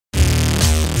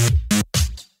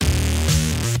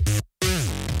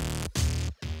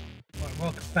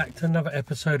back to another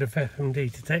episode of FMD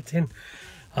Detecting.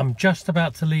 I'm just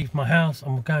about to leave my house.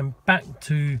 I'm going back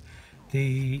to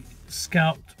the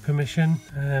scout permission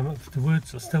of the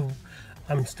woods.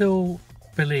 I'm still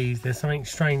believe there's something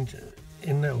strange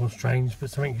in there, or strange, but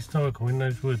something historical in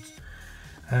those woods.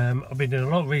 I've been doing a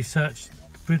lot of research.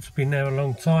 The woods have been there a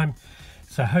long time,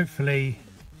 so hopefully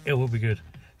it will be good.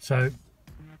 So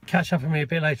catch up with me a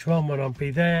bit later on when I'll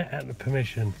be there at the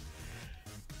permission.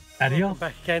 Adios.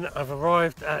 Back again. I've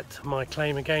arrived at my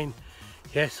claim again.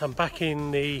 Yes, I'm back in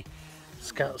the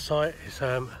scout site. It's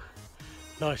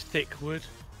nice thick wood,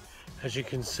 as you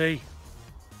can see.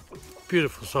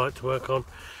 Beautiful site to work on.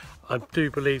 I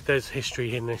do believe there's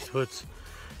history in this woods.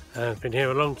 I've been here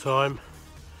a long time.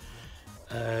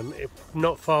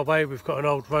 Not far away we've got an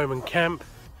old Roman camp,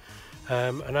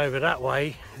 and over that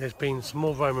way there's been some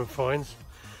more Roman finds.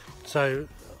 So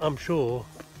I'm sure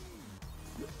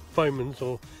Romans,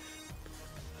 or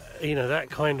you know, that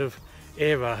kind of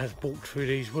era has walked through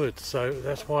these woods, so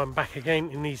that's why I'm back again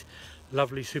in these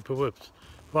lovely super woods.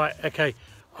 Right, okay,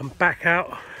 I'm back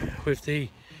out with the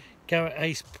Garrett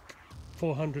Ace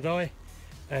 400i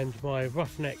and my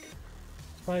roughneck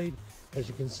spade. As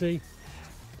you can see,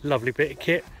 lovely bit of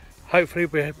kit. Hopefully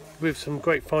we're with some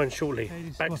great finds shortly. Okay,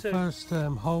 this back is my first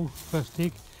hole, first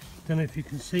dig. Don't know if you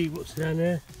can see what's down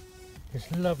there.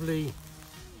 This lovely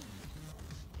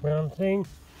round thing.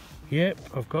 Yep,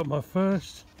 I've got my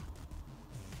first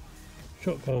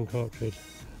shotgun cartridge.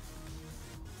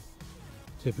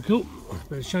 Typical,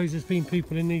 but it shows there's been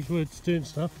people in these woods doing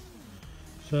stuff.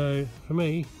 So for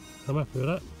me, I'm happy with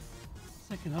that.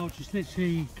 Second hole, just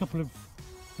literally a couple of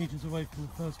meters away from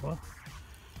the first one.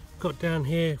 Got down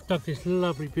here, dug this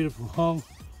lovely, beautiful hole.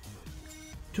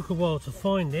 Took a while to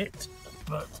find it,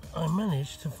 but I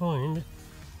managed to find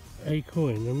a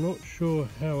coin. I'm not sure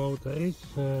how old that is.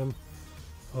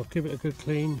 I'll give it a good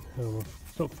clean.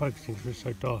 It's not focusing because it's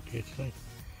so dark here today.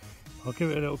 I'll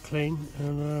give it a little clean,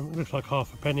 and it looks like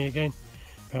half a penny again.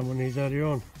 Found one of these earlier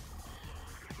on.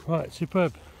 Right,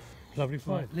 superb, lovely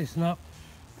find. Right, listen up,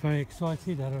 very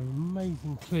excited. Had an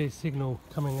amazing clear signal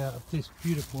coming out of this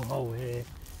beautiful hole here.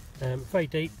 Very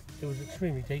deep. It was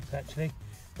extremely deep actually,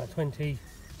 about 20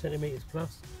 centimeters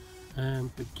plus.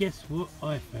 But guess what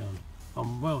I found?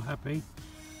 I'm well happy.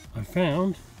 I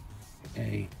found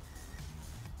a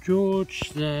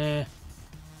George there.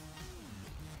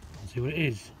 Let's see what it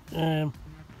is. A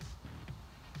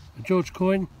George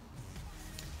coin.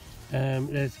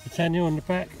 There's Britannia on the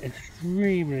back.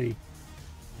 Extremely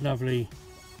lovely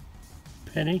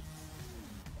penny.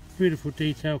 Beautiful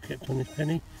detail kept on this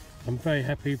penny. I'm very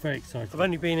happy, very excited. I've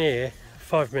only been here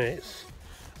 5 minutes.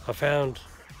 I found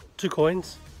 2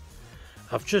 coins.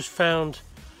 I've just found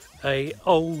a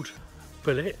old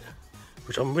bullet,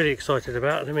 which I'm really excited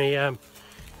about. Let me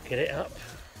get it up.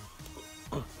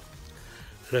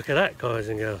 Look at that, guys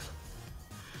and girls.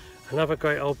 Another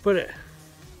great old bullet.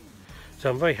 So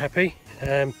I'm very happy.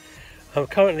 I'm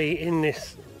currently in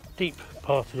this deep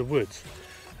part of the woods.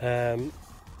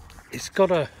 It's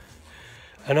got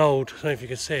an old, I don't know if you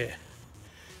can see it,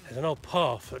 there's an old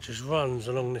path that just runs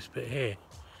along this bit here.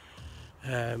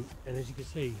 And as you can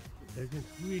see, there's been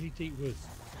really deep woods.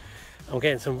 I'm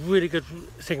getting some really good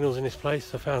signals in this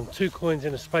place. I found 2 coins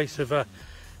in a space of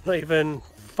not even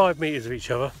 5 meters of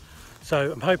each other.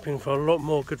 So I'm hoping for a lot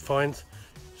more good finds.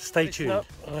 Stay tuned.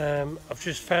 I've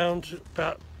just found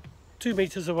about 2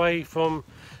 meters away from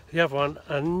the other one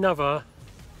another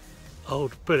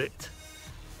old bullet.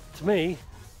 To me,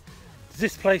 is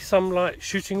this place some like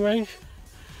shooting range?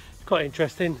 It's quite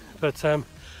interesting, but I'm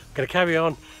going to carry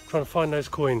on trying to find those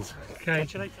coins. Okay.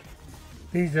 Catch you later.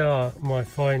 These are my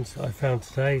finds I found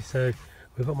today. So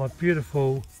we've got my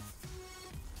beautiful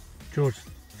George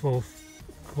IV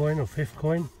coin, or 5th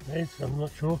coin it is, I'm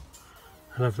not sure.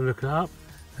 I'll have to look it up.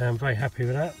 I'm very happy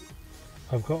with that.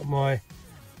 I've got my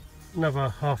another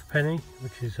half penny,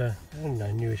 which is a I don't know,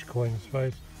 newish coin I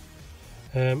suppose.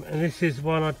 And this is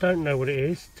one I don't know what it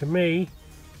is. To me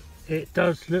it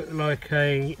does look like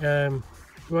a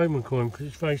Roman coin because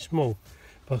it's very small,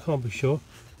 but I can't be sure.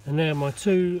 And there are my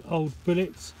 2 old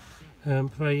bullets.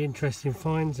 Very interesting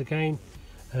finds again,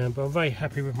 but I'm very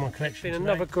happy with my collection. It's been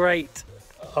another great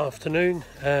afternoon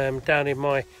down in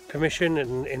my permission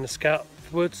and in the scout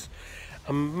woods.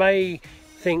 I may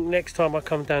think next time I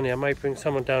come down here I may bring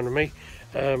someone down with me.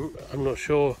 I'm not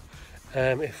sure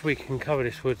if we can cover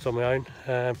this woods on my own,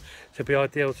 so it'd be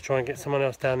ideal to try and get someone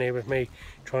else down here with me,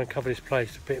 try and cover this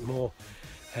place a bit more.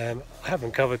 I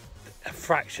haven't covered a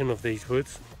fraction of these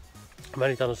woods. I've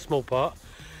only done a small part.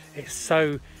 It's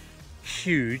so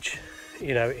huge,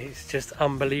 you know, it's just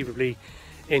unbelievably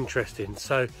interesting.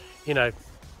 So, you know,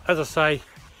 as I say,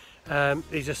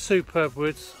 These are superb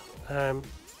woods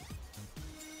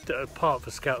that are part of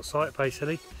the scout site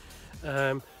basically.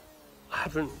 I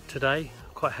haven't today,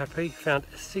 quite happy, found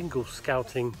a single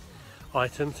scouting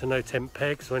item, so no tent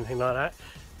pegs or anything like that.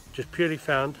 Just purely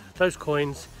found those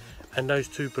coins and those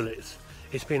 2 bullets.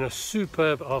 It's been a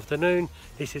superb afternoon.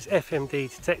 This is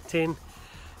FMD Detecting.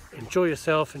 Enjoy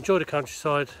yourself, enjoy the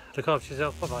countryside, look after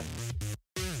yourself, bye bye.